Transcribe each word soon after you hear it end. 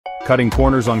cutting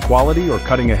corners on quality or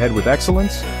cutting ahead with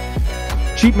excellence?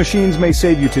 Cheap machines may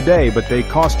save you today, but they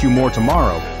cost you more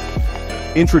tomorrow.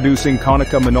 Introducing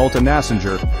Konica Minolta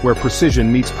Nassenger, where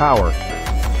precision meets power.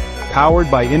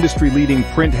 Powered by industry-leading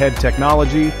printhead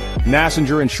technology,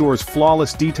 Nassenger ensures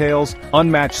flawless details,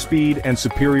 unmatched speed, and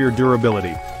superior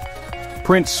durability.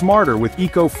 Print smarter with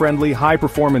eco-friendly,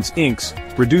 high-performance inks,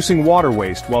 reducing water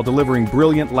waste while delivering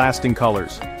brilliant, lasting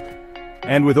colors.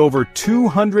 And with over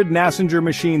 200 Nassenger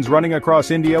machines running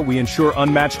across India, we ensure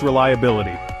unmatched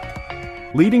reliability.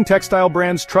 Leading textile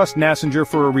brands trust Nassenger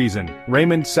for a reason.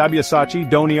 Raymond, Sabyasachi,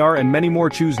 Donear, and many more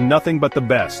choose nothing but the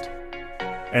best.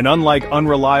 And unlike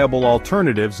unreliable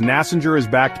alternatives, Nassenger is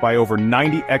backed by over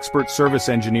 90 expert service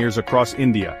engineers across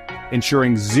India,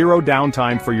 ensuring zero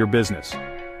downtime for your business.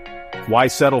 Why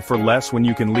settle for less when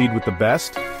you can lead with the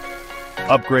best?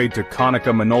 Upgrade to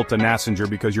Konica Minolta Nassenger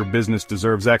because your business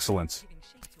deserves excellence.